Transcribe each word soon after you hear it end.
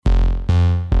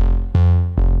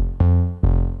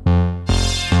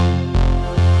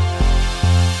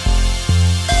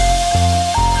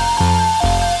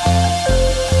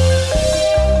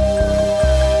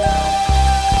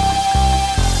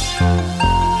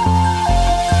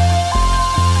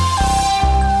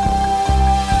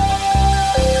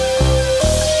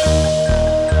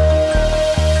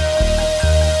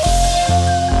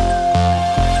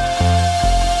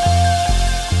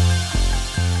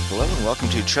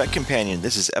Trek Companion.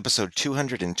 This is episode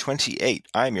 228.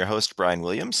 I'm your host, Brian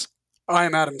Williams.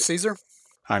 I'm Adam Caesar.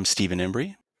 I'm Stephen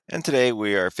Embry. And today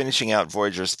we are finishing out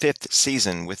Voyager's 5th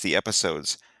season with the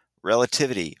episodes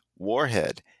Relativity,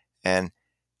 Warhead, and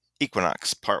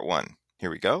Equinox, Part 1. Here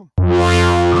we go.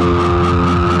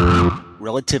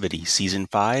 Relativity, Season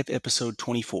 5, Episode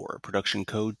 24, Production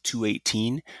Code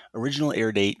 218, Original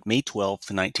Air Date May 12th,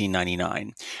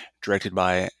 1999. Directed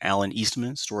by Alan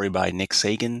Eastman, story by Nick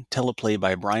Sagan, teleplay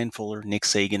by Brian Fuller, Nick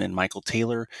Sagan, and Michael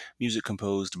Taylor, music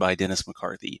composed by Dennis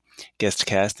McCarthy. Guest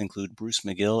cast include Bruce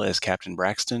McGill as Captain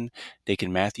Braxton,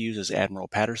 Dakin Matthews as Admiral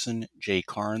Patterson, Jay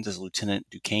Carnes as Lieutenant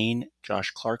Duquesne,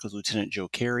 Josh Clark as Lieutenant Joe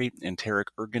Carey, and Tarek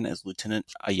Ergin as Lieutenant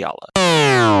Ayala.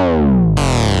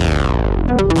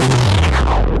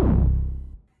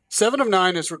 7 of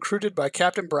 9 is recruited by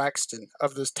Captain Braxton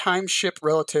of the time ship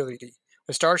Relativity,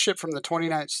 a starship from the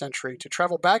 29th century, to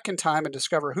travel back in time and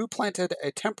discover who planted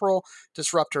a temporal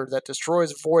disruptor that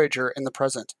destroys Voyager in the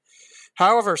present.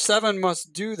 However, 7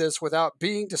 must do this without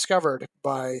being discovered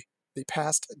by the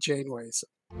past Janeways.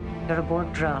 You're a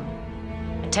Borg drone,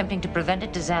 attempting to prevent a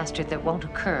disaster that won't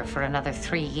occur for another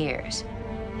 3 years.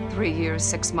 3 years,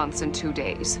 6 months, and 2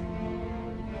 days.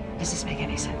 Does this make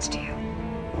any sense to you?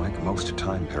 Like most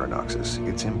time paradoxes,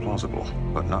 it's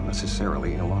implausible, but not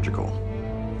necessarily illogical.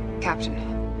 Captain,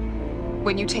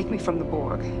 when you take me from the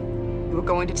Borg, you are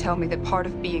going to tell me that part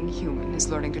of being human is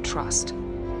learning to trust.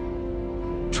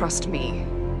 Trust me,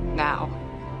 now.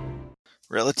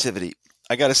 Relativity.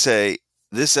 I gotta say,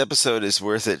 this episode is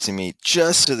worth it to me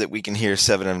just so that we can hear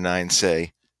 7 of 9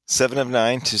 say, 7 of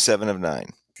 9 to 7 of 9.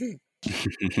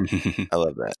 I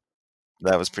love that.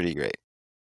 That was pretty great.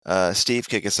 Steve,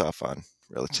 kick us off on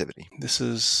Relativity.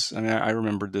 I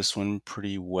remembered this one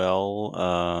pretty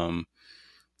well,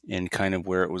 and kind of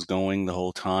where it was going the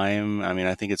whole time. I mean,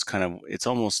 I think it's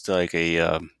almost like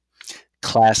a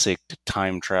classic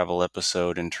time travel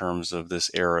episode in terms of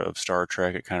this era of Star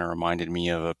Trek. It kind of reminded me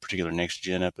of a particular Next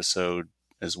Gen episode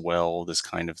as well, this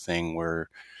kind of thing where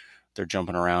they're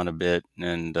jumping around a bit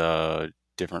and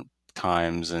different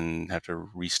times and have to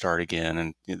restart again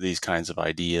and these kinds of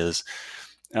ideas.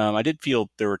 I did feel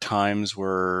there were times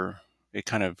where it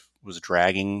kind of was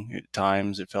dragging at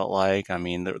times, it felt like. I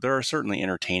mean, there are certainly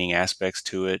entertaining aspects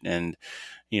to it. And,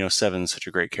 Seven's such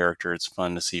a great character. It's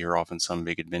fun to see her off in some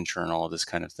big adventure and all of this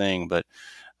kind of thing. But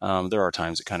there are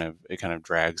times it kind of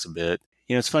drags a bit.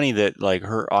 It's funny that like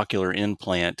her ocular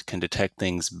implant can detect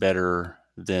things better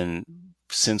than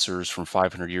sensors from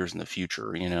 500 years in the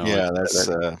future, Yeah,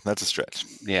 that's a stretch.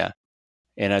 Yeah.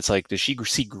 And it's like, does she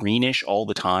see greenish all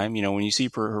the time? When you see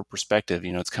her perspective,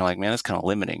 it's kind of like, man, that's kind of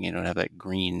limiting, to have that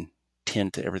green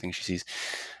tint to everything she sees.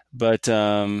 But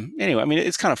anyway, I mean,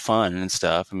 it's kind of fun and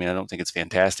stuff. I mean, I don't think it's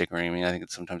fantastic or anything. I think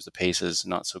sometimes the pace is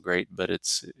not so great, but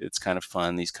it's kind of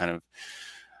fun. These kind of,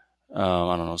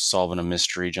 I don't know, solving a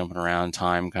mystery, jumping around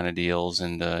time kind of deals.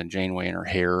 And Janeway and her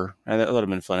hair. That would have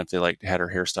been fun if they had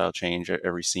her hairstyle change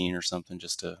every scene or something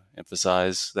just to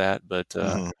emphasize that. But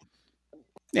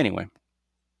anyway.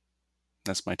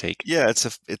 That's my take. Yeah,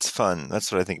 it's fun.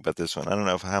 That's what I think about this one. I don't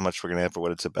know how much we're going to have for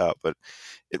what it's about, but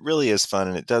it really is fun,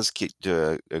 and it does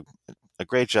do a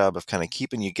great job of kind of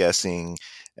keeping you guessing,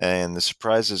 and the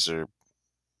surprises are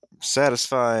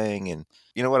satisfying. And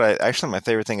you know what? My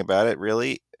favorite thing about it,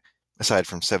 really, aside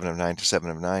from 7 of 9 to 7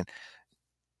 of 9,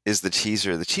 is the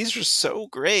teaser. The teaser is so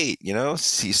great.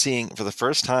 Seeing for the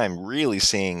first time, really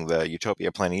seeing the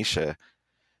Utopia Planitia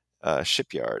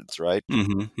shipyards, right?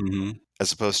 Mm-hmm, mm-hmm.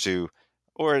 As opposed to,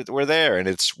 or we're there and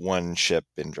it's one ship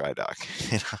in dry dock.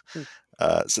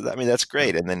 That's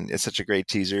great. And then it's such a great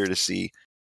teaser to see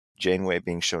Janeway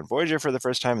being shown Voyager for the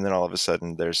first time, and then all of a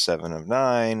sudden there's 7 of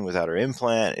 9 without her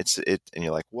implant. And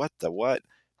you're like, what the what?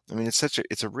 I mean,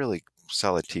 it's a really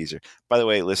solid teaser. By the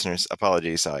way, listeners,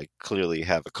 apologies. I clearly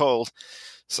have a cold,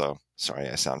 so sorry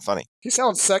I sound funny. He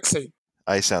sounds sexy.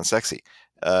 I sound sexy.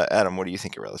 Adam, what do you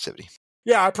think of Relativity?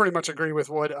 Yeah, I pretty much agree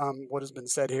with what has been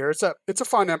said here. It's a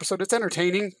fun episode. It's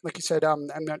entertaining, like you said. I'm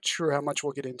not sure how much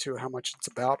we'll get into how much it's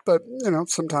about, but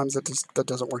sometimes that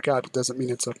doesn't work out. It doesn't mean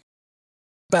it's a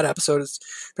bad episode. It's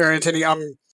very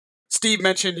entertaining. Steve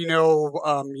mentioned,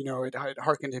 it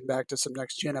harkened him back to some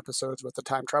Next Gen episodes with the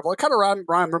time travel. It kind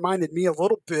of reminded me a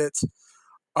little bit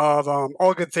of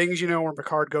All Good Things, where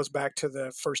Picard goes back to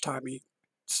the first time he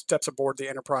steps aboard the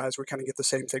Enterprise. We kind of get the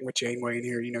same thing with Janeway in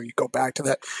here. You go back to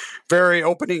that very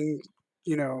opening,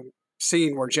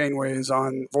 scene where Janeway is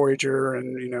on Voyager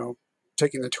and,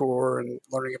 taking the tour and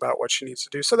learning about what she needs to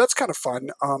do. So that's kind of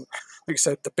fun. Like I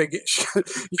said,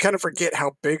 you kind of forget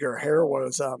how big her hair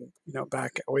was,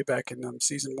 way back in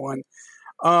season 1.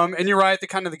 And you're right, the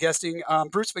kind of the guesting.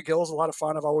 Bruce McGill is a lot of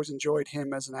fun. I've always enjoyed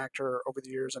him as an actor over the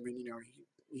years. I mean,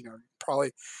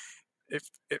 probably if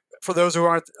for those who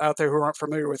aren't out there who aren't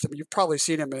familiar with him, you've probably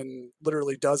seen him in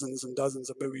literally dozens and dozens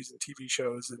of movies and TV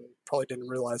shows, and probably didn't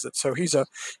realize it. So he's a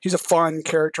fun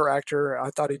character actor. I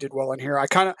thought he did well in here.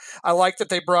 I like that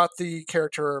they brought the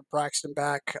character Braxton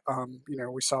back.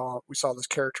 We saw this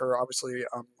character obviously.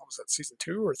 What was that, season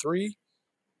 2 or 3?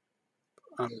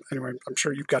 Anyway, I'm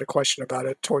sure you've got a question about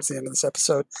it towards the end of this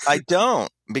episode. I don't,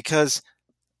 because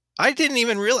I didn't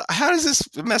even realize. How does this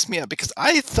mess me up? Because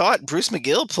I thought Bruce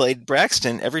McGill played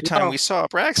Braxton every time we saw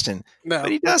Braxton, but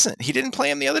he doesn't. He didn't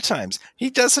play him the other times. He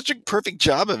does such a perfect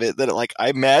job of it that I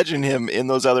imagine him in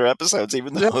those other episodes,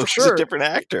 even though he's a different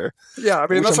actor. Yeah, I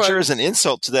mean, which I'm sure is an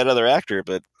insult to that other actor,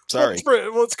 but sorry.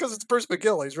 Well, it's because it's Bruce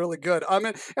McGill. He's really good. I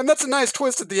mean, and that's a nice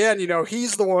twist at the end.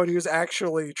 He's the one who's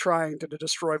actually trying to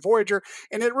destroy Voyager,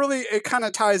 and it kind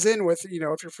of ties in with,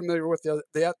 if you're familiar with the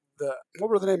what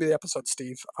were the name of the episode,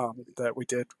 Steve, that we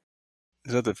did?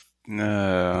 Is that the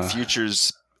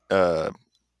Future's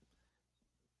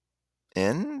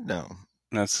End? No.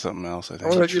 That's something else, I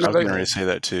think. I was going to say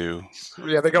that too.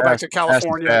 Yeah, they go back to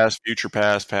California. Past, future,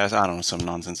 past. I don't know, some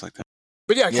nonsense like that.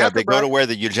 But yeah, they go to where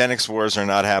the eugenics wars are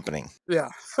not happening. Yeah.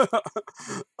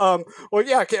 Well,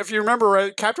 yeah, if you remember,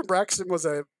 right, Captain Braxton was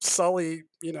a sully,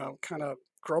 kind of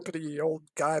grumpy old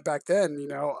guy back then,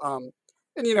 and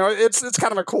it's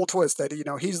kind of a cool twist that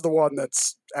he's the one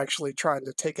that's actually trying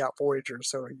to take out Voyager,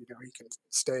 so he can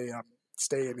stay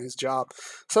in his job.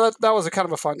 So that was a kind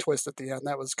of a fun twist at the end.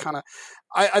 That was kind of,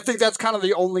 I think that's kind of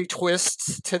the only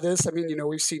twist to this. I mean,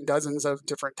 we've seen dozens of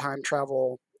different time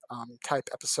travel type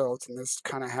episodes, and this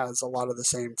kind of has a lot of the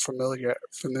same familiar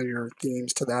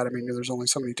themes to that. I mean, there's only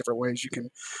so many different ways you can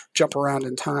jump around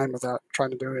in time without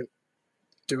trying to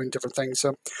doing different things.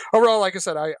 So overall, like I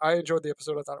said, I enjoyed the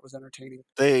episode. I thought it was entertaining.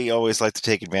 They always like to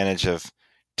take advantage of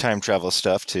time travel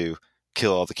stuff to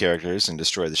kill all the characters and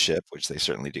destroy the ship, which they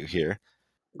certainly do here.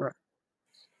 Right.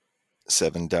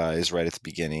 Seven dies right at the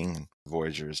beginning, and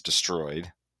Voyager is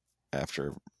destroyed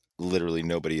after literally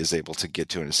nobody is able to get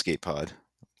to an escape pod.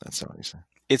 That's how you say.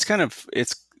 It's kind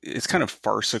of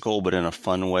farcical, but in a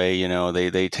fun way.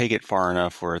 They take it far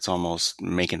enough where it's almost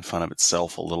making fun of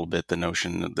itself a little bit. The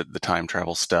notion of the time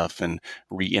travel stuff and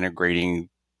reintegrating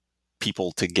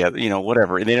people together,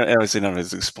 whatever. They don't obviously none of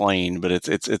it's explained, but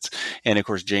it's and of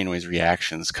course Janeway's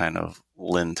reactions kind of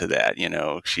lend to that.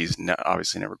 She's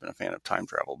obviously never been a fan of time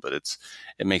travel, but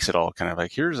it makes it all kind of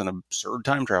like, here's an absurd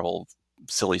time travel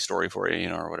silly story for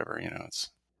you, or whatever. It's.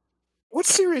 What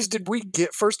series did we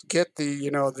first get the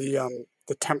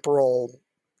temporal,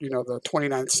 the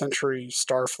 29th century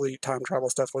Starfleet time travel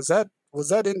stuff? Was that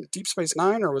in Deep Space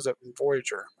Nine, or was it in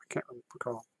Voyager? I can't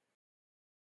recall.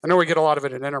 I know we get a lot of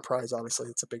it in Enterprise. Obviously,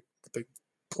 it's the big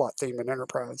plot theme in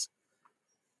Enterprise.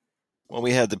 Well,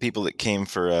 we had the people that came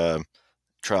for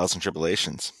Trials and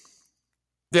Tribulations.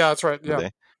 Yeah, that's right. Yeah,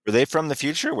 were they from the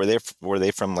future? Were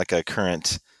they from like a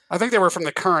current? I think they were from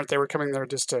the current. They were coming there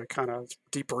just to kind of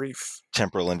debrief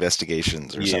temporal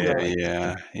investigations or something.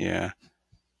 Yeah.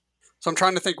 So I'm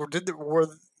trying to think.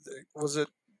 Was it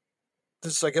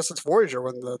this? I guess it's Voyager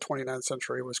when the 29th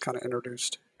century was kind of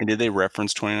introduced. And did they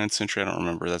reference 29th century? I don't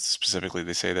remember. That's specifically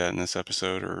they say that in this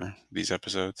episode or these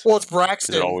episodes. Well, it's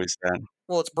Braxton. Is it always that?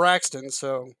 Well, it's Braxton.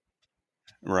 So.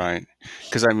 Right,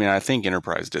 because I think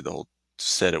Enterprise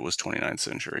said it was 29th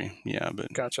century. Yeah,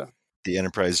 but gotcha. The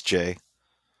Enterprise J.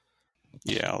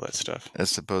 Yeah, all that stuff.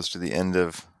 As opposed to the end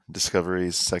of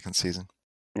Discovery's second season.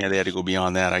 Yeah, they had to go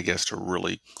beyond that, I guess, to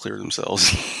really clear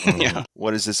themselves. Yeah.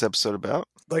 What is this episode about?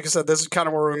 Like I said, this is kind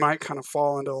of where we might kind of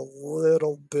fall into a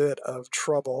little bit of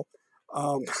trouble.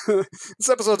 This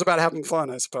episode's about having fun,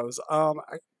 I suppose. I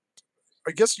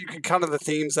guess you could kind of the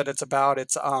themes that it's about.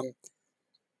 It's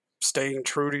staying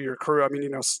true to your crew. I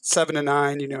mean, 7 and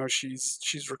 9.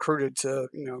 She's recruited to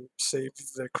save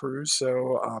the crew.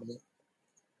 So.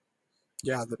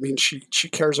 Yeah, that means she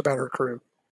cares about her crew.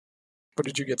 What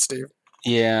did you get, Steve?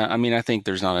 Yeah, I mean, I think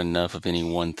there's not enough of any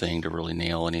one thing to really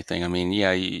nail anything. I mean,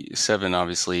 yeah, 7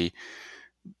 obviously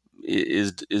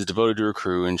is devoted to her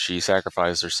crew, and she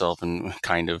sacrificed herself and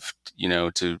kind of,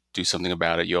 to do something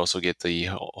about it. You also get the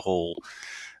whole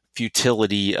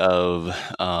futility of,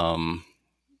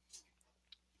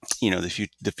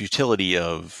 the futility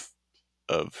of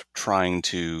trying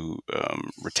to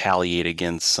retaliate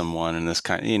against someone and this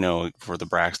kind, for the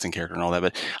Braxton character and all that.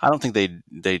 But I don't think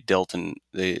they dealt enough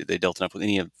with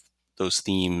any of those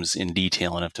themes in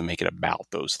detail enough to make it about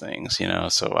those things,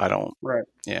 So I don't. Right.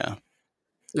 Yeah.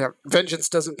 Yeah. Vengeance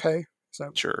doesn't pay.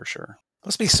 So Sure.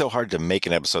 Must be so hard to make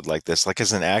an episode like this. Like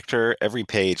as an actor, every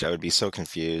page I would be so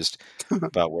confused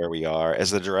about where we are. As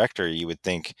the director, you would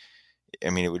think, I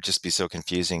mean, it would just be so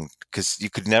confusing because you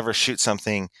could never shoot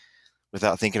something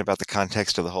without thinking about the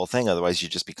context of the whole thing. Otherwise,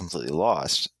 you'd just be completely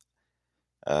lost.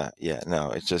 Yeah,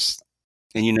 no, it's just,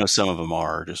 And some of them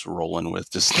are just rolling with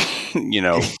just,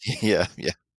 yeah.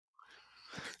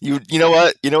 You know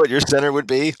what? You know what your center would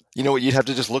be? You know what you'd have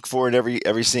to just look for in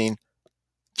every scene?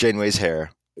 Janeway's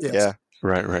hair. Yes. Yeah,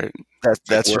 right.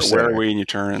 that's your Where center. are we in your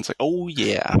turn? And it's like, oh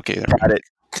yeah, okay, there Got it.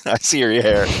 I see your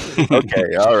hair.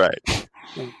 Okay, all right.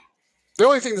 The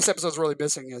only thing this episode's really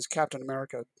missing is Captain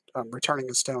America returning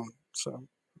a stone. So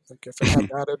I think if it had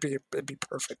that, it'd be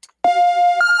perfect.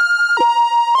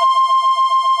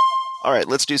 All right,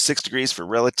 let's do 6 degrees for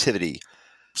relativity.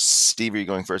 Steve, are you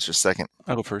going first or second?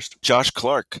 I'll go first. Josh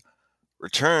Clark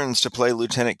returns to play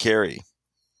Lieutenant Carey.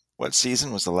 What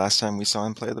season was the last time we saw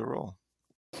him play the role?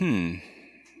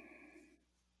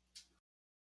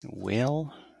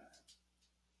 Well,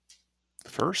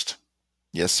 first.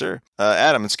 Yes, sir.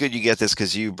 Adam, it's good you get this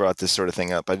because you brought this sort of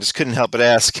thing up. I just couldn't help but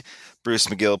ask. Bruce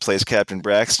McGill plays Captain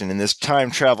Braxton in this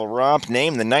time travel romp,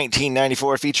 named the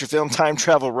 1994 feature film Time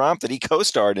Travel Romp that he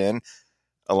co-starred in,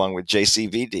 along with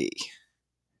JCVD.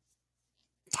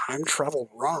 Time travel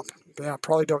romp. Yeah, I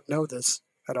probably don't know this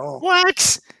at all.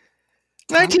 What?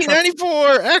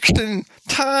 1994 action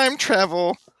time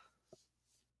travel.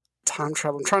 Time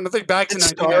travel. I'm trying to think back to It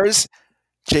stars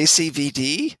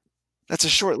JCVD. That's a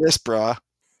short list, brah.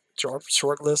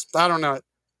 Short list. I don't know it.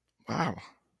 Wow.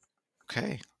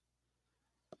 Okay.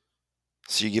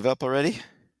 So you give up already?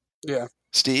 Yeah.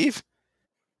 Steve?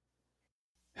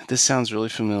 This sounds really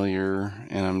familiar,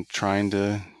 and I'm trying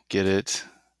to get it.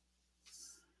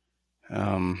 But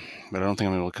I don't think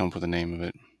I'm able to come up with the name of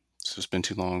it. It's just been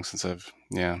too long since I'm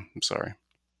sorry.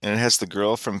 And it has the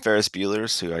girl from Ferris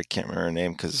Bueller's, who I can't remember her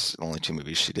name because only 2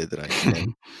 movies she did that I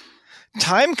know.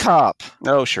 Time Cop.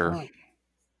 Oh, sure.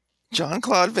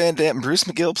 Jean-Claude Van Damme. Bruce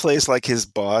McGill plays like his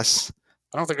boss.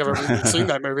 I don't think I've ever even seen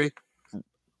that movie.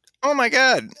 Oh my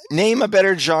God. Name a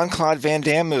better Jean-Claude Van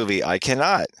Damme movie. I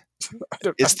cannot.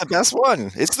 It's the best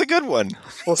one. It's the good one.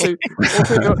 We'll see.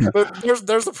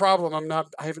 There's the problem.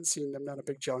 I haven't seen. I'm not a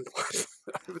big Jean-Claude.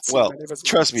 Well,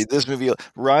 trust me, this movie.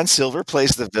 Ron Silver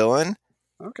plays the villain.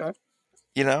 Okay.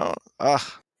 Well,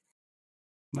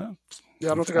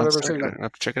 yeah, I don't think I've ever seen that. I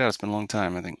have to check it out. It's been a long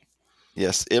time, I think.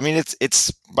 Yes, I mean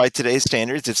it's by today's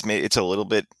standards, it's a little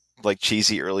bit like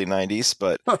cheesy early 90s,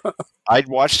 but I'd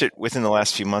watched it within the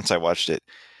last few months. I watched it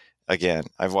again.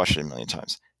 I've watched it a million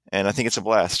times, and I think it's a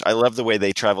blast. I love the way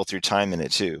they travel through time in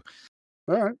it too.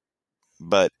 All right.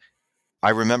 But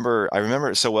I remember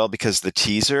it so well because the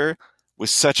teaser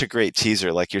was such a great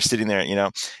teaser. Like you're sitting there,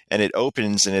 and it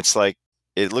opens and it's like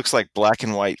it looks like black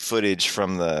and white footage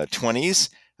from the 20s.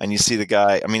 And you see the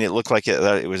guy, I mean, it looked like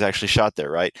it was actually shot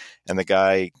there, right? And the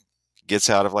guy gets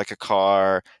out of like a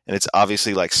car, and it's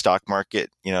obviously like stock market,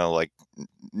 like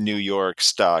New York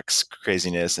stocks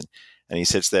craziness. And he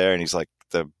sits there and he's like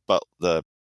the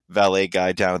valet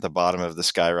guy down at the bottom of the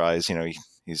skyrise,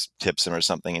 he tips him or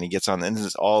something. And he gets on, and this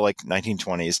is all like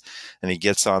 1920s. And he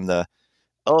gets on the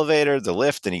elevator, the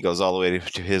lift, and he goes all the way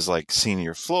to his like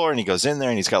senior floor, and he goes in there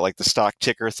and he's got like the stock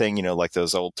ticker thing, like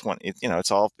those old 20, it's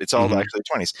all actually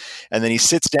 20s. And then he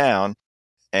sits down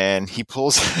and he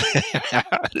pulls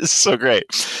this is so great.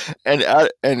 And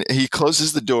he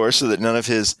closes the door so that none of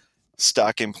his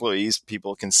stock employees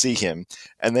people can see him.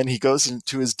 And then he goes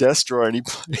into his desk drawer and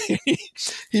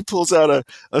he pulls out a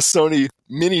Sony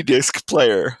mini disc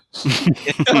player.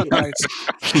 Nice.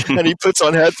 And he puts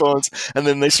on headphones, and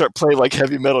then they start playing like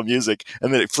heavy metal music,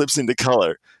 and then it flips into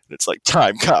color. And it's like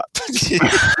Time Cop.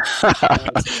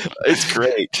 It's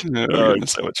great.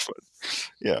 It's so much fun.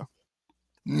 Yeah.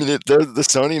 The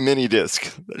Sony mini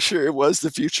disc. Sure, it was the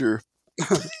future.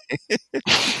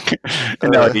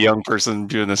 And now, like a young person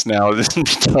doing this now, this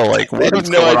like I have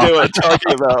no idea what I'm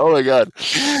talking about. Oh my God.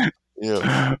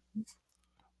 Yeah.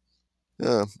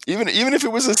 Yeah. Even if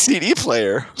it was a CD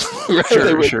player,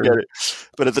 they wouldn't get it.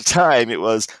 But at the time, it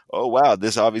was, oh wow,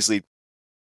 this obviously,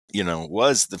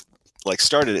 was the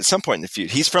started at some point in the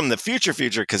future. He's from the future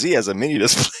because he has a mini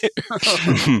disc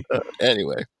player.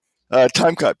 Anyway,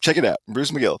 Time Cop, check it out. Bruce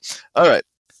McGill. All right,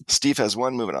 Steve has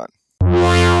one. Moving on.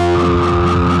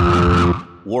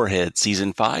 Warhead,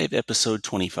 Season 5, Episode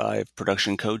 25,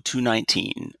 Production Code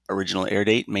 219. Original air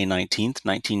date, May 19th,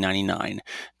 1999.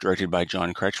 Directed by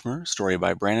John Kretschmer. Story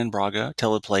by Brandon Braga.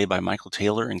 Teleplay by Michael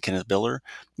Taylor and Kenneth Biller.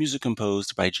 Music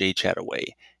composed by Jay Chataway.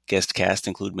 Guest cast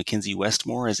include Mackenzie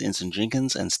Westmore as Ensign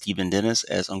Jenkins and Stephen Dennis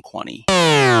as Unquani.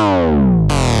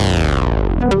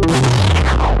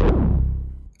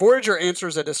 Voyager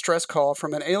answers a distress call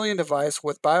from an alien device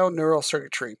with bioneural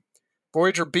circuitry.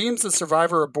 Voyager beams the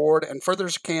survivor aboard, and further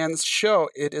scans show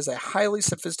it is a highly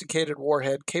sophisticated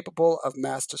warhead capable of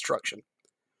mass destruction.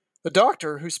 The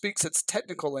Doctor, who speaks its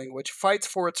technical language, fights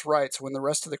for its rights when the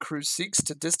rest of the crew seeks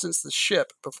to distance the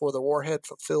ship before the warhead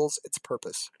fulfills its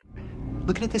purpose.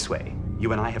 Look at it this way.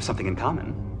 You and I have something in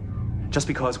common. Just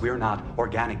because we're not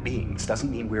organic beings doesn't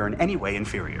mean we're in any way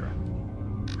inferior.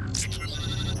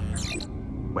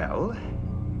 Well,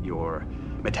 you're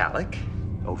metallic,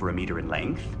 over a meter in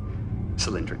length,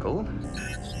 cylindrical.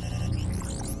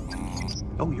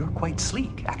 Oh, you're quite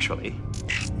sleek, actually.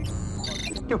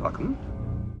 You're welcome.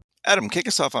 Adam, kick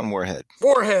us off on Warhead.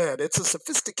 Warhead. It's a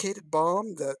sophisticated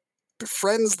bomb that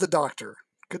befriends the Doctor.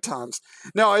 Good times.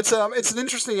 No, it's an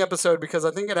interesting episode because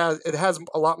I think it has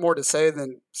a lot more to say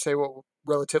than say what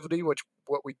relativity, what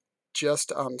we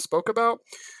just spoke about.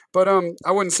 But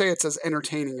I wouldn't say it's as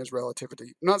entertaining as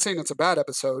Relativity. I'm not saying it's a bad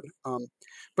episode,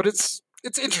 but it's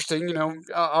interesting. You know,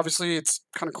 obviously it's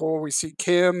kind of cool. We see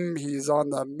Kim. He's on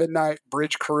the Midnight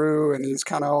Bridge crew, and he's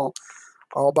kind of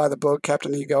all by the book,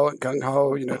 Captain Ego and Gung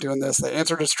Ho. You know, doing this. They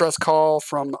answer a distress call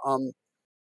from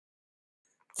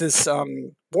this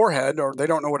warhead, or they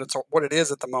don't know what it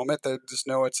is at the moment. They just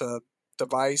know it's a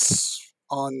device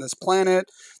on this planet.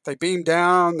 They beam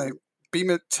down. They beam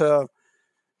it to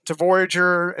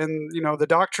Voyager, and you know the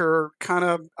Doctor kind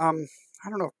of I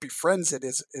don't know if befriends it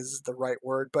is the right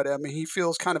word, but I mean he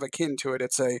feels kind of akin to it.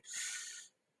 It's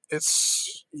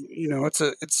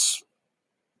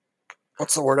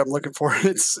what's the word I'm looking for?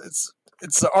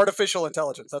 It's artificial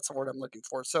intelligence. That's the word I'm looking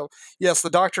for. So yes, the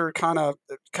Doctor kind of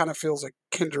feels a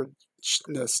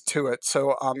kindredness to it.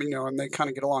 So and they kind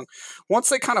of get along. Once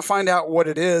they kind of find out what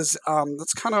it is,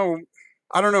 that's kind of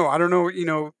I don't know. You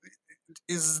know.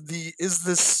 Is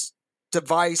this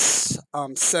device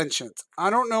sentient? I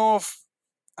don't know if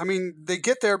they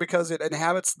get there because it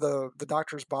inhabits the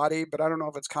Doctor's body, but I don't know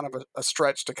if it's kind of a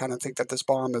stretch to kind of think that this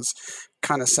bomb is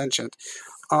kind of sentient.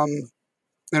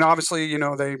 And obviously, you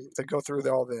know, they go through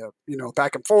all the, you know,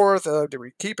 back and forth. Do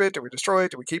we keep it? Do we destroy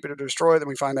it? Do we keep it or destroy it? Then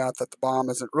we find out that the bomb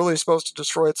isn't really supposed to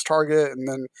destroy its target, and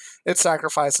then it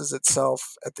sacrifices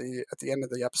itself at the end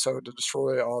of the episode to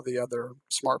destroy all the other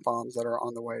smart bombs that are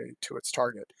on the way to its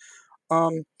target.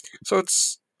 So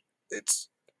it's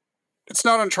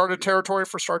not uncharted territory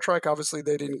for Star Trek. Obviously,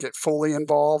 they didn't get fully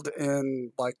involved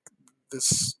in like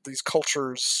these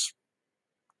cultures'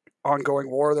 ongoing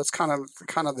war. That's kind of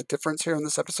the difference here in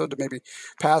this episode to maybe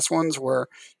past ones where,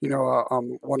 you know,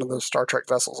 one of those Star Trek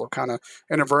vessels will kind of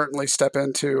inadvertently step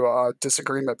into a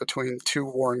disagreement between two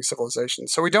warring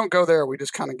civilizations. So we don't go there. We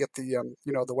just kind of get the,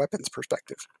 the weapons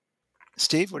perspective.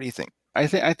 Steve, what do you think? I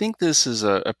think this is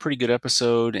a pretty good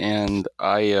episode, and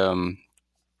I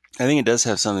think it does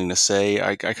have something to say.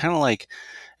 I kind of like,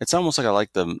 it's almost like I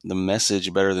like the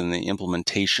message better than the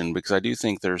implementation, because I do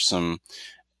think there's some,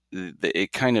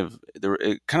 it kind of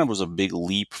was a big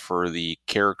leap for the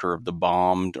character of the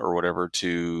bombed or whatever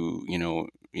to, you know,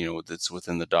 that's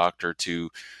within the Doctor to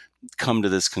come to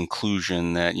this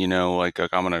conclusion that, you know, like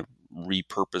I'm going to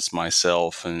repurpose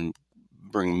myself and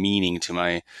bring meaning to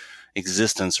my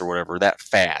existence or whatever that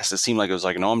fast. It seemed like it was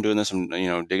like, no, I'm doing this, I'm, you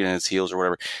know, digging in its heels or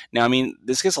whatever. Now, I mean,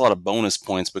 this gets a lot of bonus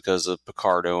points because of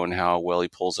Picardo and how well he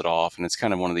pulls it off. And it's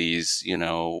kind of one of these, you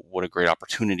know, what a great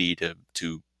opportunity to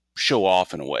show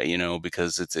off in a way, you know,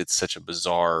 because it's such a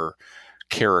bizarre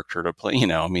character to play, you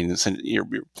know. I mean, you're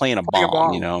playing a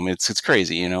bomb, you know. I mean, it's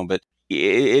crazy, you know, but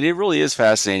it really is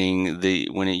fascinating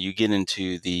when you get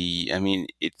into the, I mean,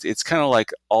 it's kind of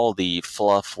like all the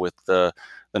fluff with the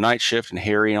night shift and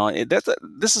Harry and all.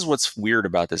 This is what's weird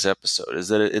about this episode, is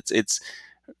that it's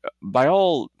by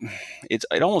all, it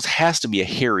almost has to be a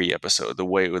Harry episode, the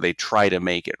way they try to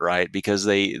make it, right? Because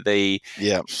he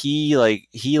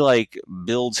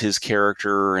builds his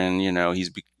character, and, you know,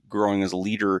 he's growing as a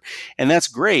leader, and that's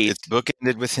great. It's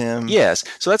bookended with him. Yes,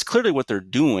 so that's clearly what they're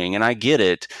doing, and I get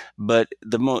it. But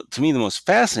to me, the most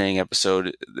fascinating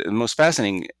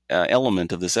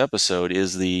element of this episode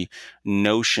is the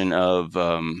notion of,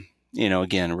 you know,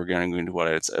 again, we're going to go into what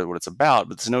it's about,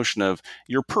 but this notion of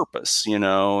your purpose, you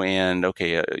know, and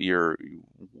okay,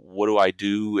 what do I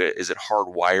do? Is it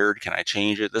hardwired? Can I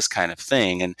change it? This kind of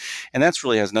thing, and that's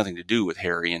really has nothing to do with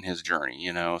Harry and his journey,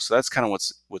 you know. So that's kind of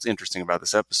what's interesting about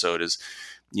this episode is,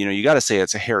 you know, you got to say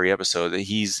it's a Harry episode. That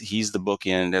he's the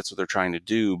bookend. That's what they're trying to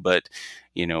do, but,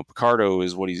 you know, Picardo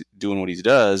is what he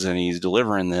does, and he's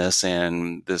delivering this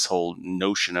and this whole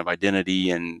notion of identity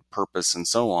and purpose and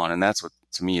so on, and that's what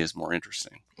to me is more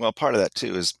interesting. Well, part of that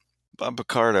too is Bob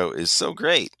Picardo is so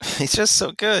great. He's just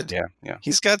so good. Yeah.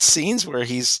 He's got scenes where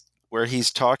he's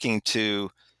talking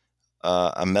to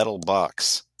a metal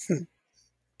box.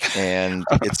 And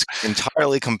it's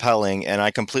entirely compelling, and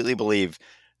I completely believe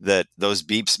that those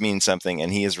beeps mean something,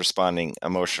 and he is responding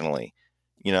emotionally.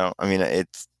 I mean,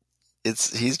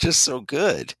 he's just so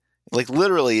good. Like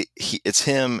literally, it's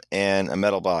him and a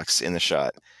metal box in the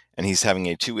shot, and he's having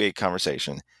a two-way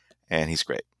conversation, and he's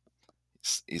great.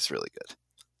 He's really good.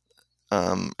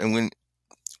 And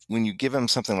when you give him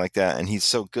something like that, and he's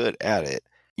so good at it,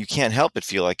 you can't help but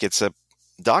feel like it's a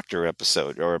Doctor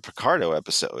episode or a Picardo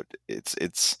episode. It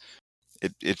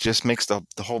just makes the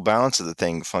whole balance of the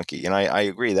thing funky. And I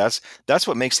agree. That's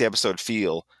what makes the episode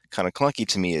feel kind of clunky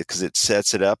to me, because it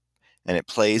sets it up and it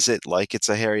plays it like it's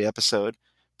a Harry episode,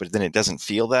 but then it doesn't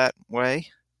feel that way.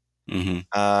 Mm-hmm.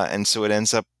 And so it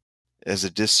ends up as a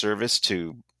disservice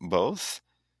to both.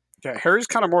 Yeah, Harry's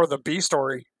kind of more of the B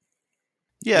story.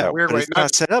 Yeah, weird but way. it's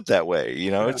not set up that way.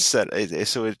 Yeah. It's set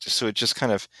so it just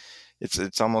kind of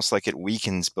it's almost like it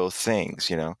weakens both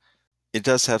things. It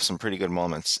does have some pretty good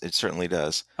moments. It certainly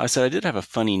does. I said I did have a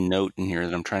funny note in here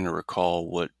that I'm trying to recall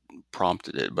what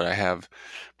prompted it, but I have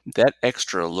that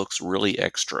extra looks really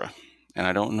extra, and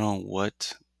I don't know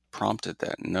what prompted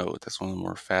that note. That's one of the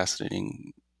more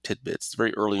fascinating tidbits. It's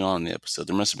very early on in the episode.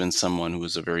 There must have been someone who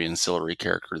was a very ancillary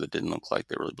character that didn't look like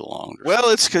they really belonged. Well,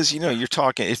 it's because you're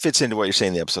talking. It fits into what you're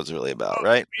saying the episode's really about,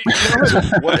 right?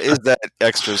 What is that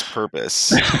extra's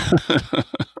purpose?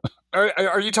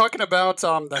 Are you talking about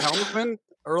the helmsman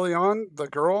early on, the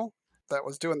girl that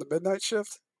was doing the midnight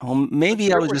shift? Well,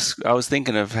 maybe I was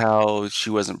thinking of how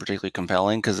she wasn't particularly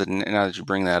compelling, because now that you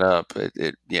bring that up,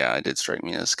 it did strike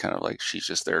me as kind of like she's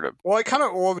just there to. Well,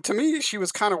 to me, she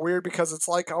was kind of weird, because it's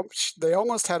like they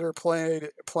almost had her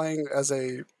playing as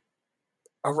I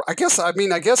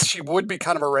guess she would be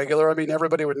kind of a regular. I mean,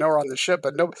 everybody would know her on the ship,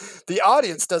 but the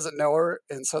audience doesn't know her,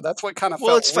 and so that's what kind of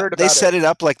felt weird about it. They set it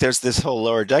up like there's this whole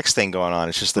lower decks thing going on.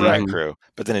 It's just the night crew,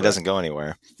 but then it doesn't go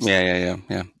anywhere. Yeah.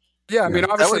 Yeah, I mean,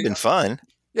 obviously that would have been fun.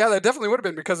 Yeah, that definitely would have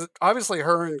been, because obviously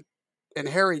her and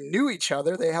Harry knew each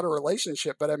other. They had a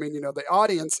relationship, but I mean, the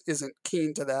audience isn't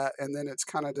keen to that, and then it's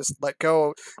kind of just let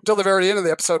go until the very end of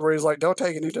the episode, where he's like, "Don't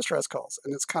take any distress calls,"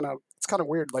 and it's kind of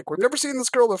weird. Like, we've never seen this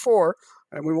girl before,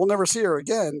 and we will never see her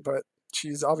again, but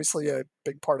she's obviously a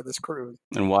big part of this crew.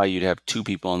 And why you'd have two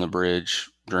people on the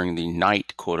bridge during the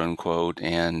night, quote unquote,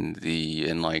 and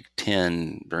like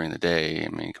 10 during the day. I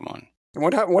mean, come on. And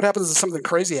what happens if something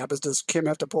crazy happens? Does Kim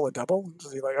have to pull a double?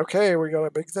 Is he like, okay, we got a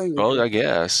big thing? Well, I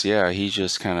guess, yeah. He's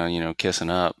just kind of, kissing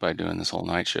up by doing this whole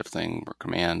night shift thing for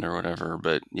command or whatever.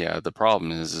 But yeah, the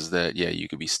problem is that, you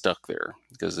could be stuck there,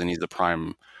 because then he's the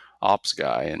prime ops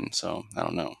guy. And so, I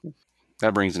don't know.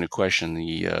 That brings into question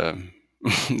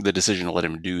the decision to let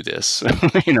him do this,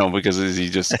 because is he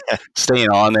just staying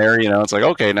on there? It's like,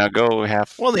 okay, now go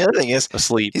half. Well, the other thing is,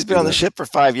 asleep. He's been on the ship for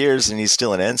 5 years and he's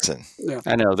still an ensign. Yeah,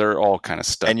 I know, they're all kind of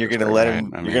stuck. And you're going to let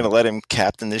him. You're going to let him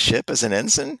captain the ship as an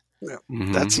ensign. Yeah,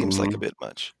 that seems like a bit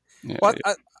much. Yeah. Well,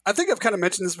 I think I've kind of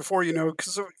mentioned this before,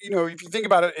 because if you think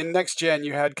about it, in Next Gen,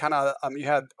 you had kind of you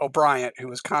had O'Brien, who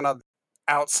was kind of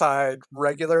outside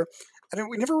regular.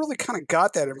 We never really kind of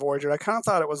got that in Voyager. I kind of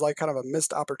thought it was like kind of a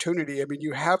missed opportunity. I mean,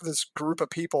 you have this group of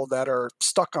people that are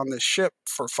stuck on this ship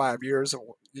for 5 years, and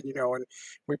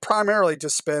we primarily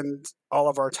just spend all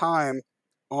of our time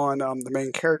on the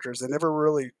main characters. They never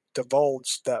really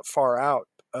divulged that far out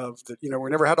of the, we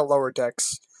never had a Lower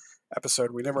Decks episode.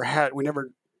 What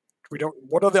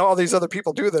do all these other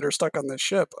people do that are stuck on this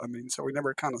ship? I mean, so we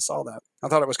never kind of saw that. I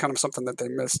thought it was kind of something that they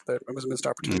missed, that it was a missed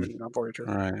opportunity on Voyager.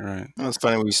 Right. Well, it's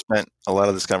funny, we spent a lot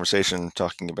of this conversation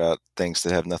talking about things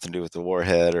that have nothing to do with the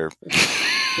warhead or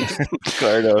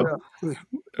Picardo. Yeah.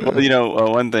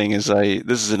 Well, one thing is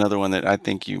this is another one that I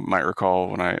think you might recall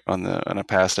when on a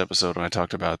past episode when I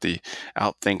talked about the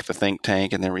outthink the think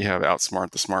tank, and then we have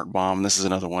outsmart the smart bomb. This is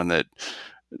another one that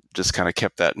just kind of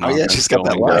kept that. Oh yeah, she's got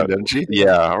that line, doesn't she?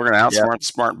 Yeah, we're going to outsmart the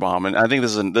smart bomb, and I think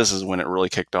this is when it really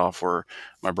kicked off, where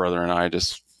my brother and I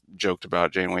just joked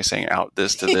about Janeway saying "out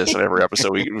this to this" at every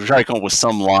episode. We try to come up with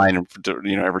some line,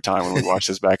 every time when we watched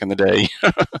this back in the day.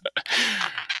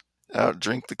 Out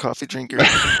drink the coffee drinker.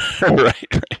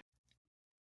 Right.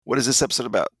 What is this episode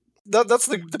about? That's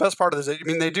the best part of this. I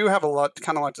mean, they do have a lot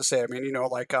to say. I mean,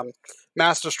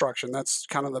 mass destruction. That's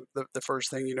kind of the first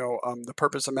thing. The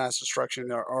purpose of mass destruction.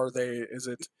 Is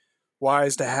it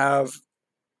wise to have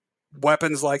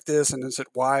weapons like this, and is it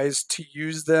wise to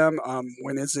use them?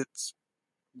 When is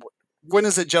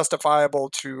it justifiable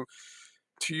to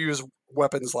use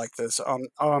weapons like this?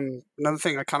 Another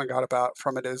thing I kind of got about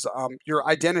from it is your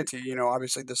identity.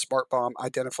 Obviously the smart bomb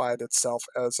identified itself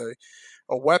as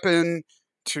a weapon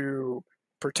to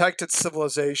protect its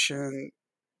civilization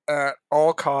at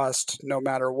all cost, no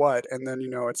matter what. And then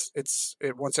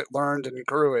it once it learned and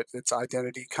grew, its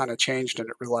identity kind of changed, and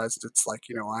it realized it's like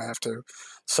I have to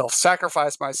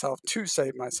self-sacrifice myself to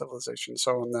save my civilization.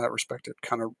 So in that respect, it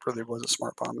kind of really was a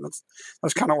smart bomb. And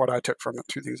that's kind of what I took from it.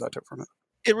 Two things I took from it.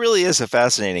 It really is a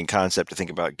fascinating concept to think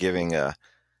about, giving a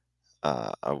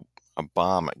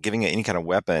bomb, giving any kind of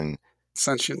weapon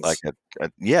Sentience. like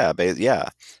yeah.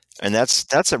 And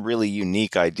that's a really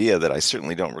unique idea that I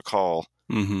certainly don't recall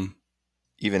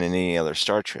even in any other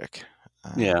Star Trek.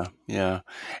 Yeah.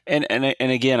 And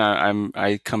again,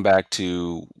 I come back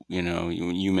to,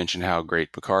 you mentioned how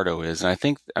great Picardo is.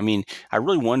 And I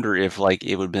really wonder if like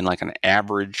it would have been like an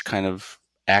average kind of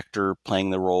actor playing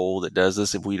the role that does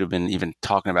this, if we'd have been even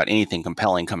talking about anything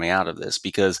compelling coming out of this,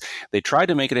 because they tried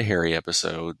to make it a Harry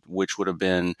episode, which would have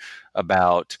been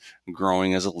about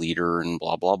growing as a leader and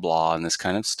blah, blah, blah, and this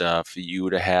kind of stuff. You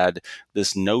would have had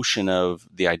this notion of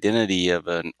the identity of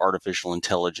an artificial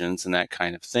intelligence and that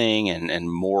kind of thing,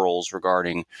 and morals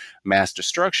regarding mass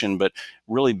destruction. But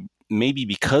really, maybe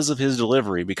because of his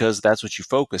delivery, because that's what you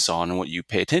focus on and what you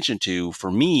pay attention to,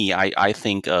 for me, I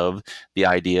think of the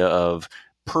idea of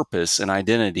purpose and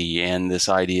identity, and this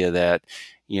idea that,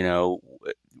 it's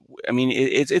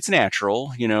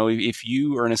natural, if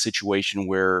you are in a situation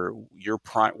where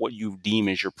what you deem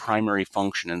as your primary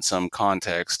function in some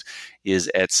context is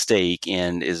at stake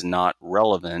and is not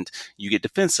relevant, you get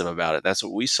defensive about it. That's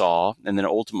what we saw. And then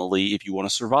ultimately, if you want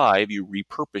to survive, you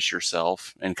repurpose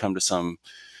yourself and come to some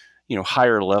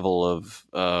higher level of,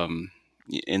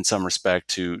 in some respect,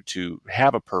 to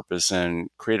have a purpose and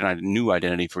create a new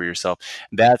identity for yourself.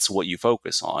 That's what you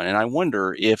focus on. And I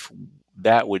wonder if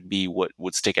that would be what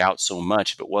would stick out so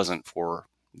much if it wasn't for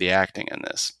the acting in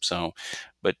this. So,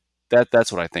 but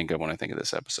that's what I think of when I think of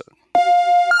this episode.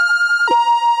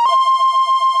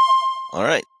 All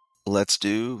right, let's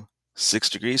do 6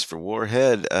 degrees for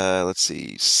Warhead. Let's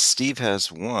see. Steve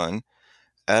has 1.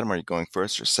 Adam, are you going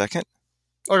first or second?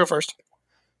 I'll go first.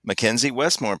 Mackenzie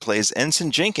Westmore plays Ensign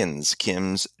Jenkins,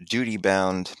 Kim's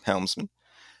duty-bound helmsman.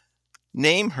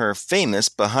 Name her famous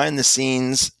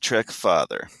behind-the-scenes Trek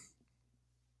father.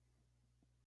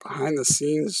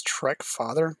 Behind-the-scenes Trek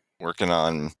father? Working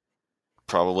on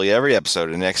probably every episode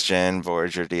of Next Gen,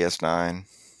 Voyager, DS9.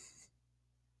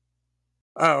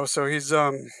 Oh, so he's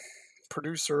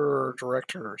producer or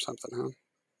director or something,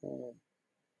 huh?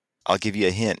 I'll give you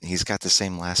a hint. He's got the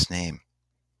same last name.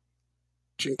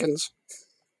 Jenkins?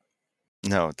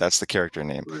 No, that's the character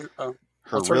name. Oh,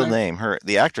 her real name,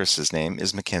 the actress's name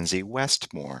is Mackenzie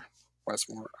Westmore.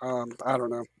 Westmore. I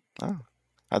don't know. Oh,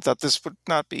 I thought this would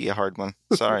not be a hard one.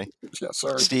 Sorry. Yeah,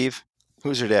 sorry. Steve,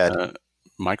 who's her dad?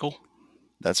 Michael.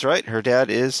 That's right. Her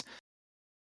dad is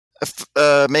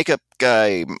a makeup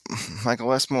guy, Michael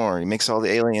Westmore. He makes all the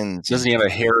aliens. Doesn't he have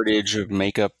a heritage of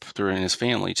makeup through his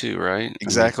family too, right?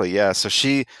 Exactly, yeah. So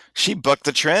she bucked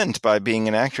the trend by being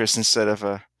an actress instead of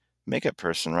a makeup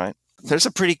person, right? There's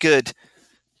a pretty good,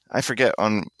 I forget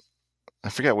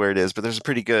where it is, but there's a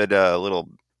pretty good little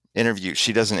interview.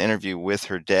 She does an interview with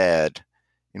her dad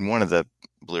in one of the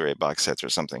Blu-ray box sets or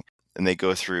something, and they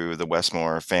go through the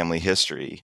Westmore family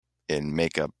history in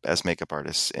makeup as makeup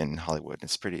artists in Hollywood.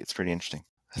 It's pretty interesting.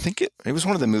 I think it was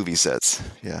one of the movie sets.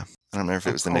 Yeah, I don't remember if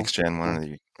it was the Next Gen one or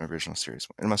the original series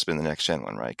one. It must have been the Next Gen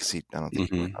one, right? Because I don't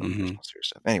think he worked on the original series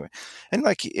stuff. Anyway, and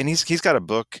he's got a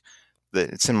book that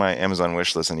it's in my Amazon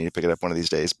wish list. I need to pick it up one of these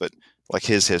days. But like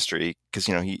his history, because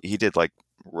he did like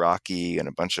Rocky and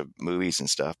a bunch of movies and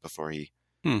stuff before he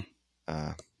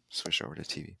switched over to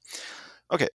TV.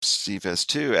 Okay, Steve has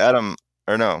 2.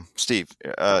 Steve.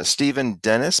 Stephen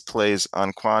Dennis plays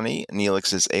Anquani,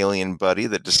 Neelix's alien buddy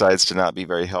that decides to not be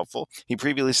very helpful. He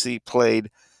previously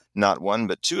played not 1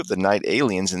 but 2 of the Night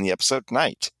aliens in the episode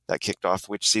Night that kicked off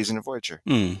which season of Voyager?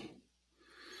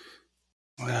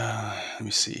 Let me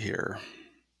see here.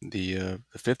 The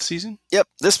 5th season? Yep,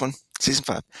 this one, season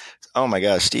 5. Oh my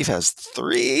gosh, Steve has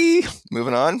 3.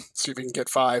 Moving on. See if we can get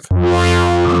 5.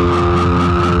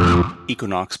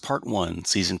 Equinox Part 1,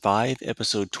 Season 5,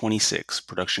 Episode 26,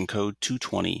 Production Code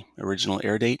 220. Original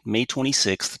air date May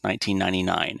 26,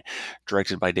 1999.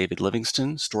 Directed by David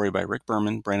Livingston. Story by Rick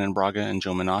Berman, Brandon Braga, and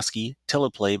Joe Menosky.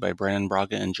 Teleplay by Brandon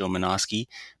Braga and Joe Menosky.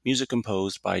 Music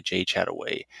composed by Jay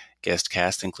Chataway. Guest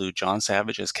cast include John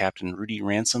Savage as Captain Rudy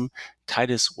Ransom,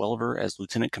 Titus Welliver as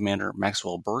Lieutenant Commander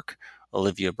Maxwell Burke,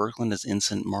 Olivia Birkeland as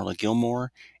Ensign Marla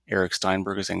Gilmore, Eric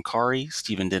Steinberg as Ankari,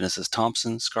 Stephen Dennis as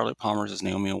Thompson, Scarlett Palmer as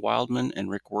Naomi Wildman, and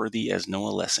Rick Worthy as Noah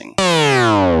Lessing.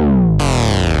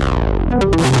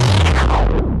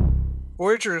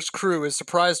 Voyager's crew is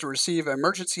surprised to receive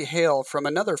emergency hail from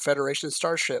another Federation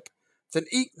starship,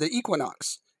 the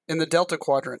Equinox. in the Delta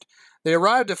Quadrant. They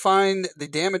arrive to find the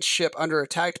damaged ship under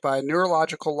attack by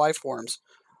neurological life forms.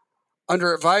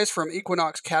 Under advice from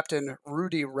Equinox Captain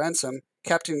Rudy Ransom,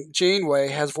 Captain Janeway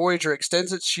has Voyager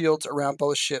extends its shields around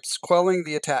both ships, quelling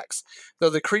the attacks, though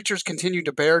the creatures continue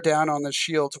to bear down on the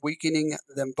shields, weakening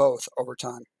them both over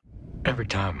time. Every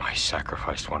time I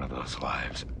sacrificed one of those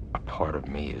lives, a part of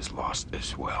me is lost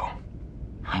as well.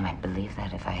 I might believe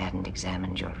that if I hadn't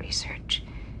examined your research.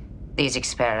 These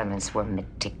experiments were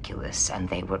meticulous and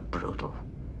they were brutal.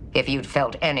 If you'd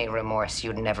felt any remorse,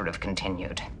 you'd never have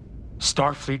continued.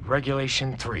 Starfleet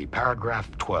Regulation 3,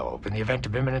 Paragraph 12. In the event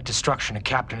of imminent destruction, a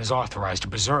captain is authorized to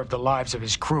preserve the lives of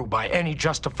his crew by any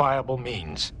justifiable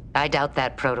means. I doubt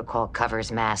that protocol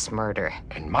covers mass murder.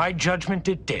 In my judgment,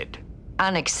 it did.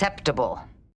 Unacceptable.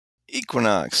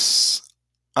 Equinox.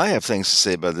 I have things to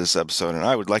say about this episode, and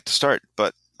I would like to start,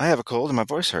 but I have a cold and my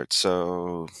voice hurts,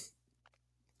 so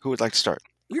who would like to start?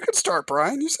 You can start,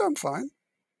 Brian. You sound fine.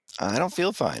 I don't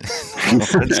feel fine.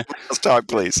 Let's talk,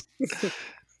 please.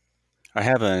 I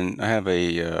have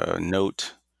a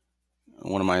note.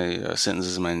 One of my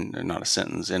sentences, not a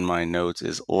sentence, in my notes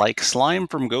is like slime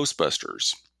from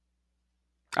Ghostbusters.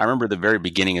 I remember the very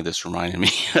beginning of this reminded me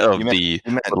of you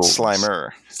meant little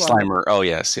Slimer. Slimer. Oh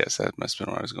yes, that must have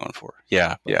been what I was going for.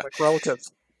 Yeah. Like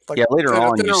relatives. Later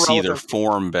on you see their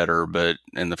form better, but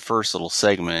in the first little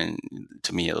segment,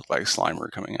 to me it looked like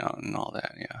Slimer coming out and all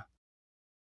that. Yeah.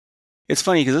 It's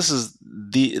funny because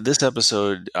this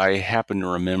episode I happen to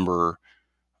remember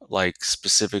like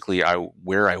specifically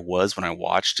where I was when I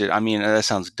watched it. I mean, that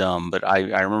sounds dumb, but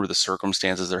I remember the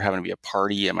circumstances. There having to be a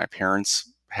party at my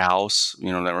parents' house,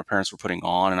 that my parents were putting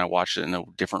on, and I watched it in a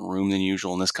different room than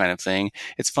usual and this kind of thing.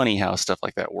 It's funny how stuff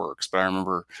like that works, but I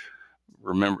remember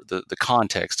the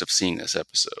context of seeing this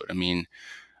episode. I mean,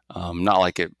 not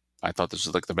like I thought this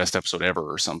was like the best episode ever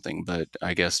or something, but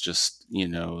I guess just,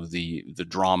 the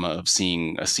drama of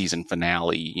seeing a season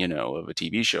finale, of a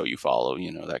TV show you follow,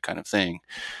 that kind of thing.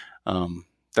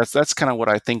 That's kind of what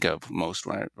I think of most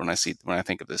when I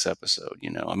think of this episode,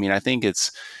 I mean, I think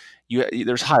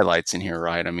there's highlights in here,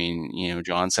 right? I mean,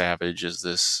 John Savage is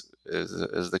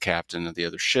the captain of the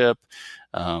other ship,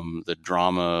 the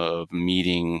drama of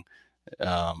meeting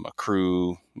a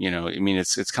crew, I mean,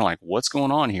 it's kind of like, what's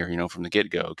going on here, from the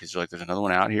get-go, because you're like, there's another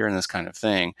one out here and this kind of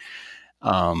thing.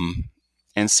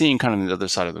 And seeing kind of the other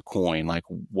side of the coin, like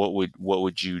what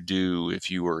would you do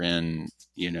if you were in,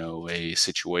 a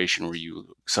situation where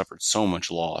you suffered so much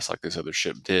loss like this other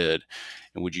ship did,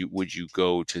 and would you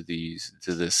go would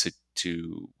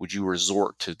you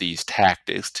resort to these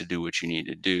tactics to do what you need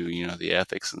to do, the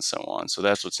ethics and so on. So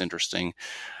that's what's interesting.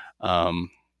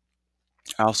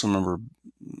 I also remember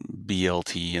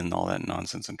BLT and all that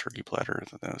nonsense and turkey platter. I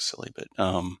thought that was silly, but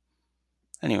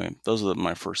anyway, those are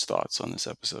my first thoughts on this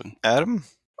episode. Adam?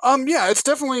 Yeah, it's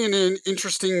definitely an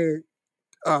interesting.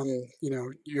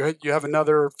 You have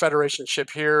another Federation ship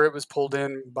here. It was pulled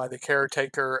in by the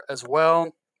Caretaker as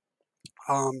well,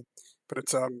 but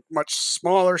it's a much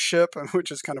smaller ship,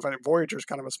 which is kind of funny. Voyager is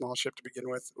kind of a small ship to begin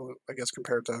with, I guess,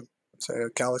 compared to say a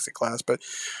Galaxy class. But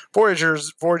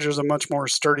Voyager's a much more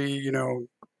sturdy,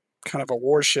 kind of a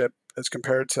warship as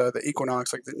compared to the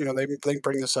Equinox. Like they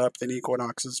bring this up. The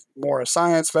Equinox is more a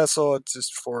science vessel. It's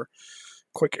just for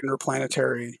quick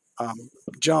interplanetary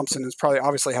jumps, and it's probably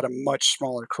obviously had a much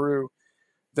smaller crew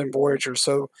than Voyager.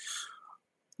 So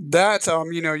that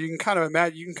you can kind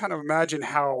of imagine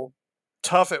how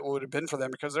tough it would have been for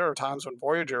them, because there are times when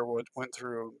Voyager went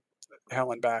through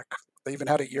hell and back. They even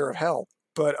had a year of hell.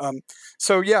 But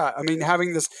so yeah, I mean,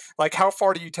 having this, like, how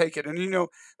far do you take it? And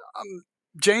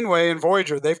Janeway and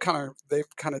Voyager, they've kind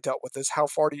of dealt with this. How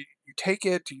far do you take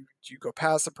it? Do you go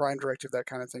past the Prime Directive, that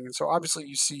kind of thing? And so obviously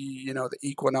you see, the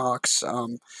Equinox,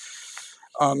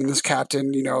 this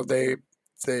captain, they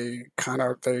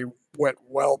went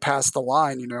well past the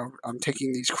line,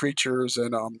 taking these creatures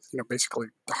and basically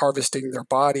harvesting their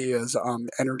body as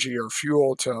energy or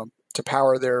fuel to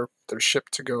power their ship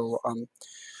to go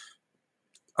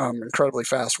incredibly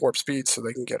fast warp speed so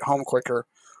they can get home quicker.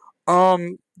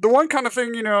 The one kind of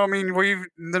thing,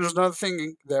 there's another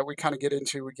thing that we kind of get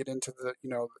into. We get into the,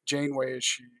 Janeway,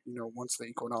 she, once the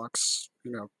Equinox,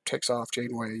 takes off,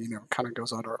 Janeway, kind of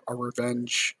goes on a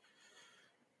revenge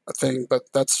thing, but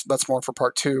that's more for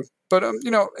part 2. But,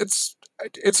 it's a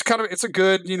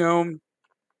good,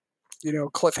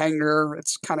 cliffhanger.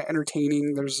 It's kind of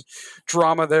entertaining. There's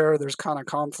drama there. There's kind of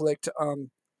conflict. And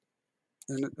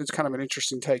it's kind of an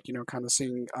interesting take, kind of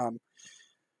seeing,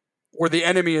 where the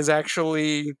enemy is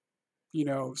actually,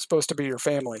 supposed to be your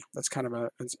family. That's kind of an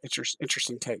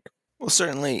interesting take. Well,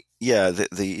 certainly, yeah,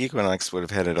 the Equinox would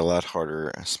have had it a lot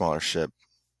harder, a smaller ship.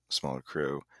 smaller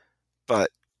crew. But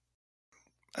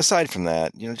aside from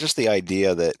that, just the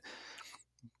idea that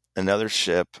another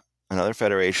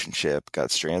Federation ship,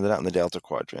 got stranded out in the Delta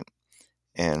Quadrant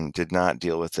and did not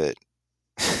deal with it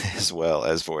as well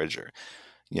as Voyager.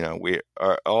 We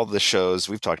are all the shows,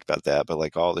 we've talked about that, but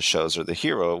like all the shows are the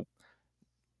hero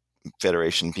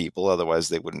Federation people.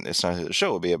 Otherwise, it's not who the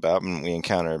show will be about. And we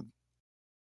encounter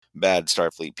bad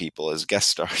Starfleet people as guest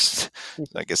stars.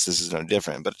 I guess this is no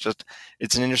different, but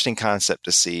it's an interesting concept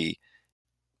to see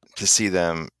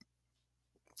them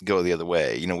go the other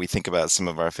way. We think about some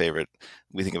of our favorite.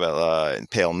 We think about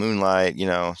Pale Moonlight.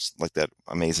 Like that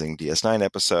amazing DS9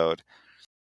 episode.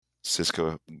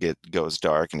 Sisko goes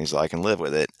dark, and he's like, I can live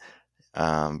with it.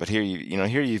 But here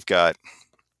you've got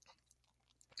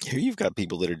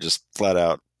people that are just flat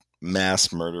out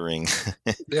mass murdering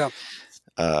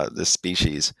this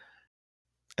species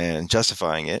and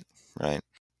justifying it, right?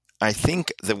 I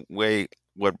think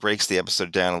what breaks the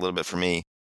episode down a little bit for me,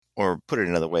 or put it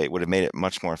another way, would have made it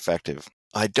much more effective.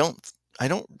 I don't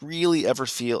really ever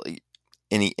feel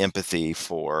any empathy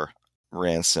for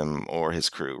Ransom or his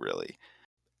crew, really.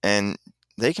 And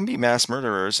they can be mass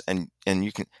murderers, and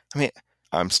you can,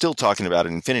 I'm still talking about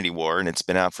Infinity War, and it's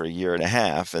been out for a year and a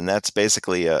half, and that's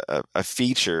basically a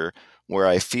feature where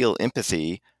I feel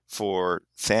empathy for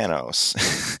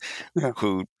Thanos,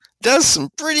 who does some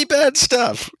pretty bad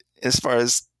stuff as far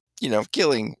as,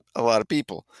 killing a lot of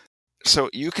people. So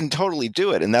you can totally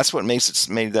do it, and that's what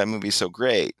made that movie so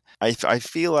great. I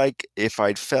feel like if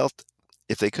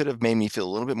they could have made me feel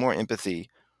a little bit more empathy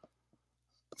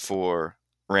for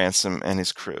Ransom and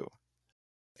his crew,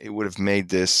 it would have made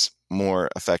this more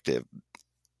effective.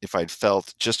 If I'd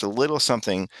felt just a little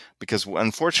something, because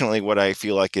unfortunately, what I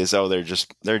feel like is, they're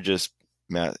just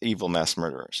evil mass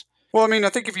murderers. Well, I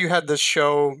think if you had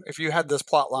this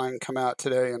plot line come out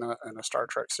today in a Star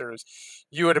Trek series,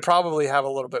 you would probably have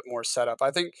a little bit more setup.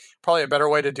 I think probably a better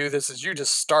way to do this is you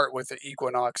just start with the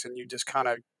Equinox, and you just kind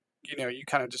of,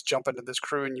 just jump into this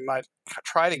crew, and you might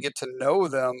try to get to know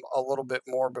them a little bit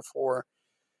more before,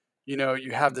 you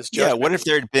have this judgment. Yeah, what if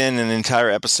there had been an entire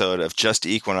episode of just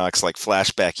Equinox, like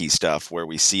flashbacky stuff, where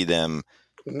we see them,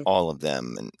 all of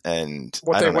them, and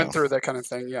what they went through, that kind of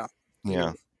thing, yeah.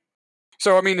 Yeah.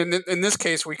 So, in this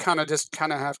case, we kind of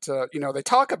have to, they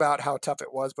talk about how tough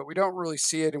it was, but we don't really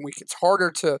see it, and it's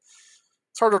harder to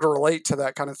relate to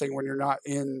that kind of thing when you're not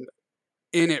in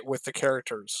it with the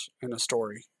characters in a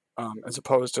story, as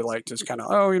opposed to like just kind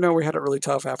of, we had it really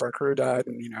tough after our crew died,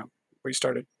 and we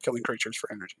started killing creatures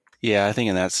for energy. Yeah, I think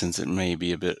in that sense it may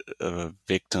be a bit of a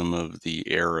victim of the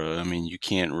era. You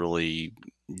can't really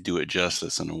do it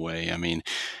justice in a way.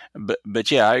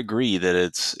 But yeah, I agree that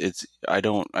it's I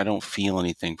don't feel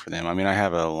anything for them. I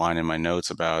have a line in my notes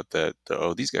about that.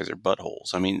 These guys are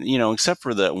buttholes. Except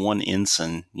for that one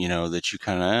ensign, that you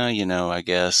kind of, I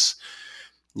guess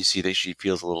you see that she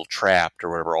feels a little trapped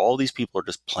or whatever. All these people are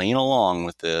just playing along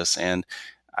with this, and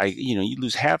you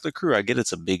lose half the crew. I get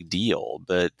it's a big deal,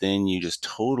 but then you just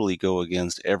totally go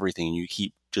against everything, and you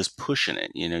keep just pushing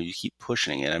it. You keep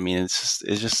pushing it.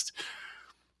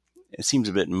 It seems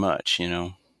a bit much,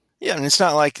 Yeah, and it's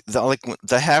not like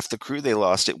the half the crew they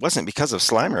lost, it wasn't because of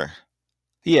Slimer.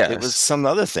 Yeah, it was some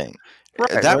other thing.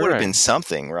 Right, that would have been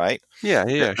something, right? Yeah,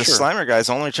 The sure. Slimer guy's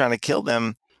only trying to kill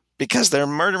them because they're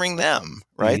murdering them,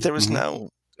 right? Mm-hmm. There was no...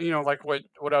 like what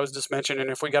I was just mentioning,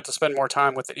 if we got to spend more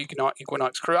time with the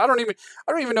Equinox crew, I don't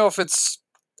even know if it's,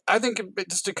 I think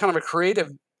it's just a kind of a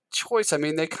creative choice.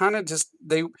 They kind of just,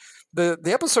 the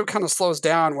episode kind of slows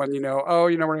down when,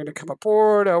 we're going to come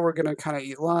aboard. Oh, we're going to kind of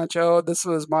eat lunch. Oh, this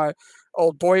was my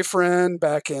old boyfriend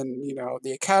back in,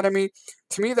 the academy.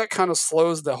 To me, that kind of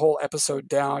slows the whole episode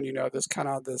down, this kind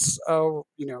of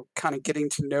kind of getting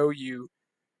to know you,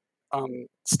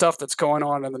 stuff that's going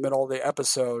on in the middle of the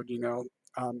episode,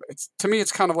 it's, to me,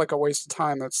 it's kind of like a waste of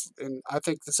time. And I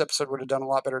think this episode would have done a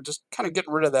lot better just kind of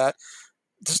getting rid of that.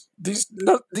 Just these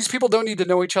people don't need to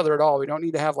know each other at all. We don't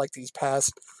need to have like these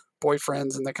past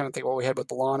boyfriends and that kind of thing. What we had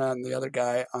with Lana and the other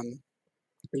guy.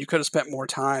 You could have spent more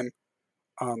time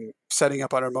setting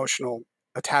up an emotional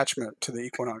attachment to the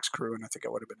Equinox crew, and I think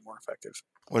it would have been more effective.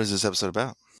 What is this episode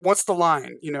about? What's the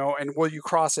line, and will you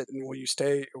cross it, and will you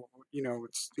stay?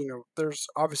 It's there's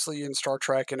obviously in Star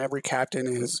Trek, and every captain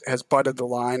has butted the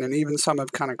line, and even some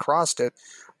have kind of crossed it,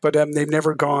 but they've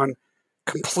never gone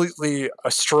completely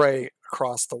astray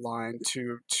across the line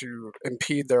to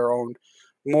impede their own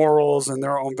morals and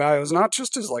their own values, not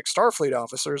just as like Starfleet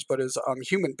officers, but as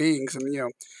human beings.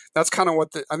 And that's kind of what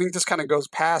I think this kind of goes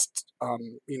past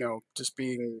just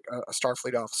being a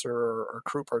Starfleet officer or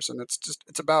crew person.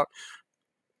 It's about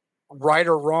right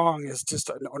or wrong is just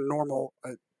a normal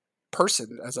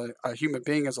person, as a human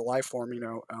being, as a life form.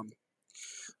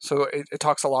 So it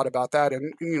talks a lot about that,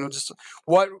 and just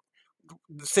what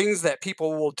things that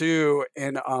people will do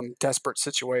in desperate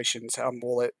situations.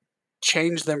 Will it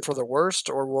change them for the worst,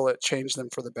 or will it change them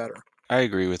for the better? I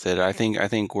agree with it. I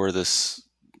think where this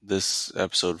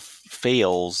episode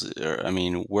fails,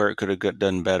 where it could have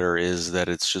done better, is that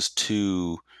it's just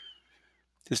too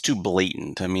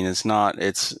blatant. I mean, it's not.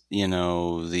 It's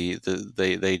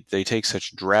they take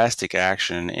such drastic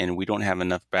action, and we don't have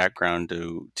enough background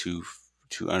to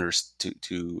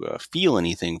feel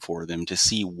anything for them, to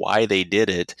see why they did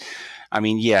it. I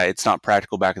mean, yeah, it's not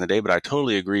practical back in the day, but I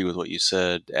totally agree with what you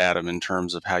said, Adam, in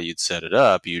terms of how you'd set it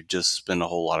up. You'd just spend a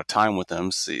whole lot of time with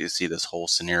them, see this whole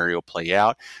scenario play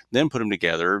out, then put them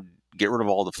together, get rid of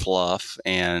all the fluff,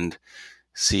 and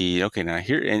see, okay, now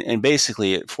here, and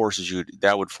basically it forces you,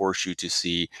 that would force you to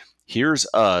see, here's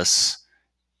us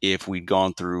if we'd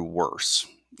gone through worse.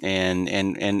 And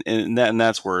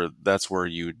that's where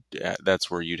you'd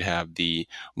have the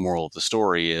moral of the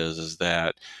story is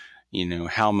that,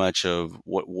 how much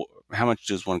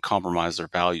does one compromise their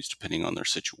values depending on their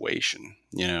situation,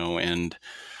 and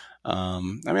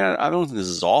I don't think this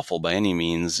is awful by any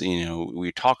means.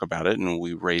 We talk about it and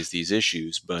we raise these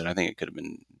issues, but I think it could have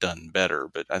been done better.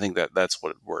 But I think that's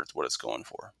what it's going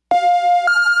for.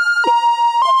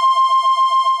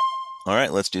 All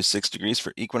right, let's do 6 degrees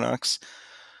for Equinox.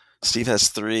 Steve has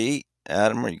 3.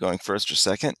 Adam, are you going first or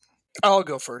second? I'll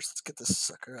go first. Let's get this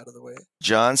sucker out of the way.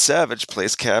 John Savage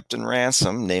plays Captain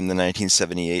Ransom, named the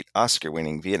 1978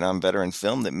 Oscar-winning Vietnam veteran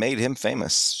film that made him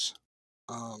famous.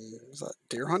 Was that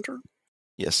Deer Hunter?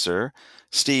 Yes, sir.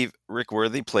 Steve, Rick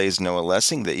Worthy plays Noah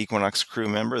Lessing, the Equinox crew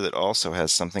member that also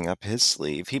has something up his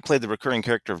sleeve. He played the recurring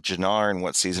character of Jannar in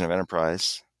what season of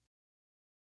Enterprise?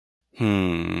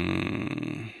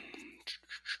 3?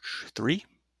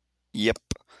 Yep.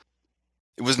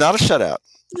 It was not a shutout.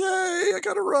 Yay, I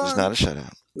got to run. It was not a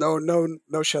shutout. No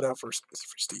shutout for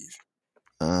Steve.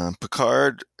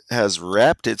 Picard has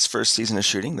wrapped its first season of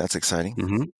shooting. That's exciting.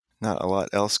 Mm-hmm. Not a lot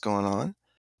else going on.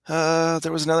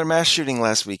 There was another mass shooting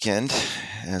last weekend.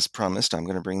 As promised, I'm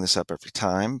going to bring this up every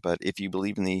time, but if you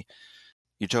believe in the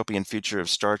utopian future of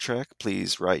Star Trek,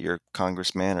 please write your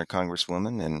congressman or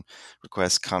congresswoman and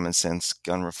request common sense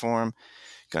gun reform,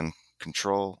 gun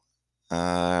control.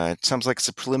 It sounds like it's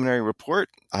a preliminary report.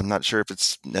 I'm not sure if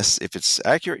it's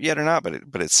accurate yet or not,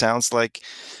 but it sounds like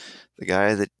the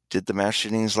guy that did the mass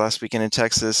shootings last weekend in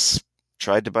Texas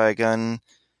tried to buy a gun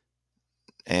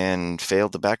and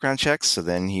failed the background checks. So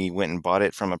then he went and bought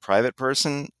it from a private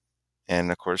person.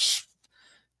 And of course,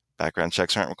 background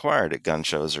checks aren't required at gun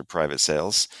shows or private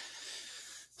sales.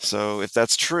 So if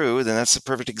that's true, then that's a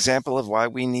perfect example of why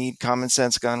we need common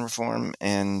sense gun reform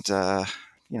and,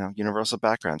 universal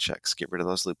background checks. Get rid of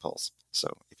those loopholes.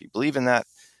 So if you believe in that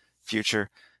future,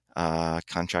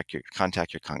 contact your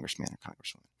congressman or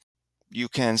congresswoman. You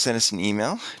can send us an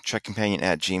email,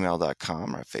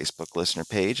 trekcompanion@gmail.com. Our Facebook listener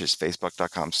page is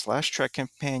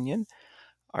facebook.com/trekcompanion.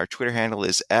 Our Twitter handle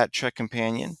is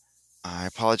 @trekcompanion. I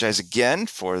apologize again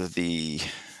for the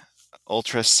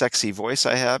ultra sexy voice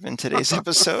I have in today's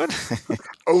episode.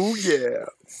 Oh, yeah.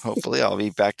 Hopefully I'll be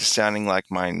back to sounding like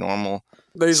my normal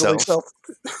nasally self.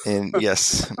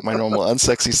 Yes, my normal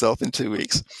unsexy self in 2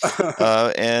 weeks.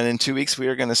 And in 2 weeks, we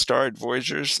are going to start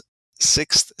Voyager's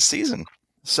 6th season.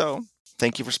 So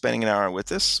thank you for spending an hour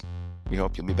with us. We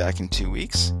hope you'll be back in 2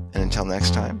 weeks. And until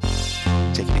next time,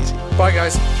 take it easy. Bye,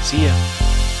 guys. See ya.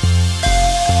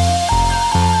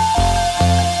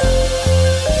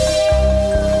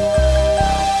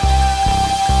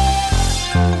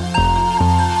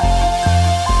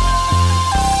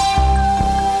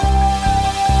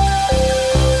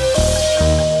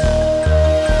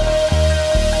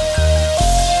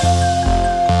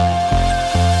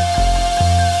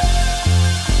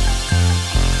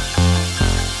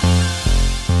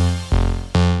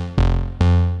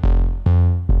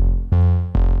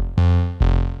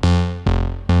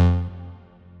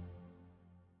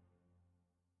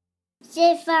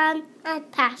 Stefan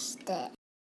and Pastor.